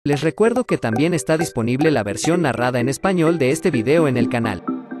Les recuerdo que también está disponible la versión narrada en español de este video en el canal.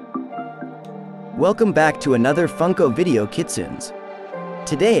 Welcome back to another Funko video Kitsunes.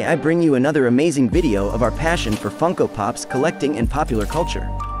 Today I bring you another amazing video of our passion for Funko Pops collecting and popular culture.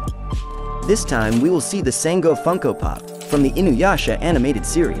 This time we will see the Sango Funko Pop, from the Inuyasha animated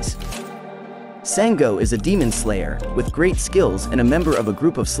series. Sango is a demon slayer, with great skills and a member of a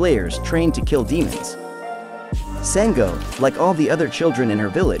group of slayers trained to kill demons. Sango, like all the other children in her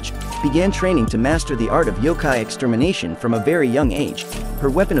village, began training to master the art of yokai extermination from a very young age.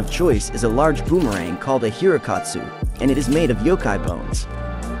 Her weapon of choice is a large boomerang called a hirokatsu, and it is made of yokai bones.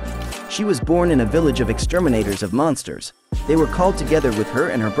 She was born in a village of exterminators of monsters. They were called together with her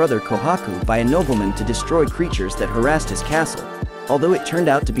and her brother Kohaku by a nobleman to destroy creatures that harassed his castle, although it turned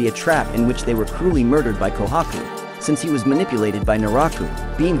out to be a trap in which they were cruelly murdered by Kohaku, since he was manipulated by Naraku,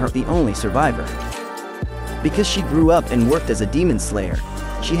 being her the only survivor. Because she grew up and worked as a demon slayer,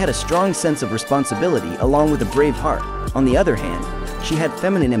 she had a strong sense of responsibility along with a brave heart. On the other hand, she had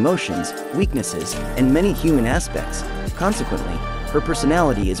feminine emotions, weaknesses, and many human aspects. Consequently, her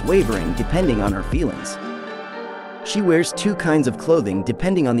personality is wavering depending on her feelings. She wears two kinds of clothing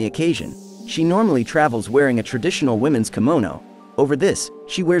depending on the occasion. She normally travels wearing a traditional women's kimono. Over this,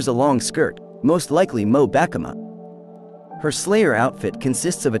 she wears a long skirt, most likely mo bakama. Her Slayer outfit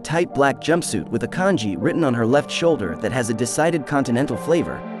consists of a tight black jumpsuit with a kanji written on her left shoulder that has a decided continental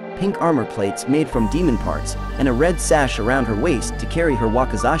flavor, pink armor plates made from demon parts, and a red sash around her waist to carry her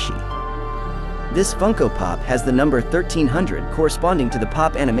wakizashi. This Funko Pop has the number 1300 corresponding to the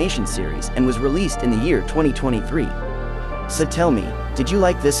Pop animation series and was released in the year 2023. So tell me, did you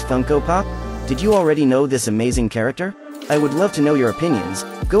like this Funko Pop? Did you already know this amazing character? I would love to know your opinions.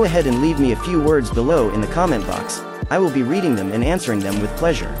 Go ahead and leave me a few words below in the comment box. I will be reading them and answering them with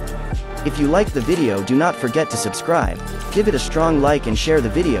pleasure. If you liked the video, do not forget to subscribe, give it a strong like and share the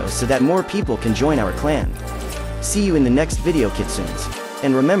video so that more people can join our clan. See you in the next video Kitsunes.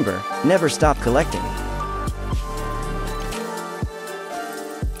 And remember, never stop collecting.